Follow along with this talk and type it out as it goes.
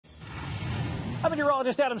I'm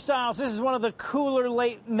meteorologist Adam Stiles. This is one of the cooler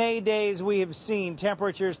late May days we have seen.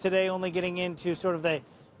 Temperatures today only getting into sort of the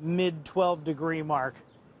mid 12 degree mark.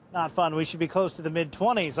 Not fun. We should be close to the mid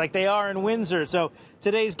 20s like they are in Windsor. So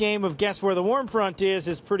today's game of guess where the warm front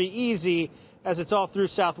is pretty easy, as it's all through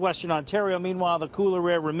southwestern Ontario. Meanwhile, the cooler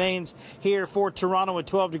air remains here for Toronto at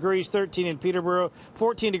 12 degrees, 13 in Peterborough,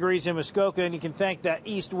 14 degrees in Muskoka. And you can thank the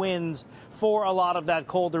east winds for a lot of that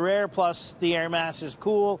colder air. Plus, the air mass is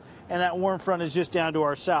cool, and that warm front is just down to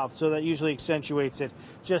our south. So that usually accentuates it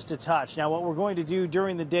just a touch. Now, what we're going to do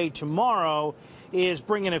during the day tomorrow is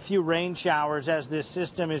bring in a few rain showers, as this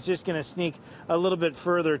system is just going to sneak a little bit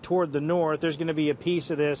further toward the north. There's going to be a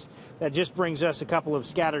piece of this that just brings us a couple of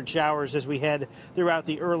scattered showers as we head throughout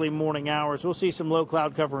the early morning hours. We'll see some low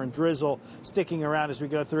cloud cover and drizzle sticking around as we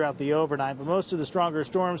go throughout the overnight, but most of the stronger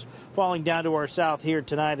storms falling down to our south here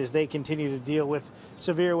tonight as they continue to deal with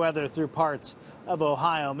severe weather through parts of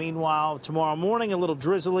Ohio. Meanwhile, tomorrow morning, a little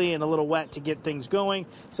drizzly and a little wet to get things going,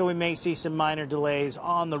 so we may see some minor delays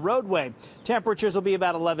on the roadway. Temperatures will be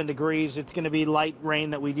about 11 degrees. It's going to be light rain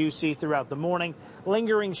that we do see throughout the morning.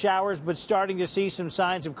 Lingering showers, but starting to see some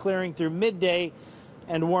signs of clearing through midday,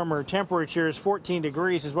 and warmer temperatures. 14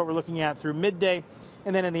 degrees is what we're looking at through midday.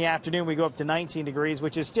 And then in the afternoon, we go up to 19 degrees,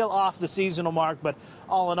 which is still off the seasonal mark, but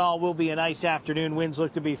all in all, will be a nice afternoon. Winds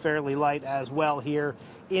look to be fairly light as well here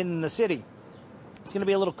in the city. It's going to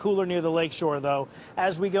be a little cooler near the lakeshore, though.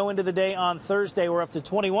 As we go into the day on Thursday, we're up to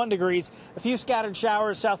 21 degrees. A few scattered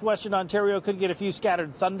showers. Southwestern Ontario could get a few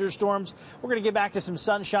scattered thunderstorms. We're going to get back to some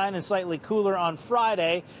sunshine and slightly cooler on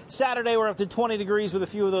Friday. Saturday, we're up to 20 degrees with a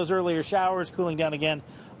few of those earlier showers, cooling down again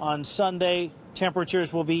on Sunday.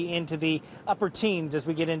 Temperatures will be into the upper teens as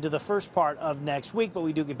we get into the first part of next week, but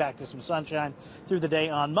we do get back to some sunshine through the day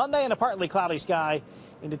on Monday and a partly cloudy sky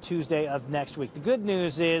into Tuesday of next week. The good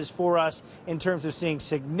news is for us in terms of seeing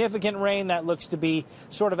significant rain, that looks to be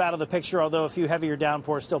sort of out of the picture, although a few heavier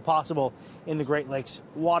downpours still possible in the Great Lakes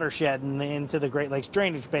watershed and into the Great Lakes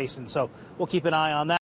drainage basin. So we'll keep an eye on that.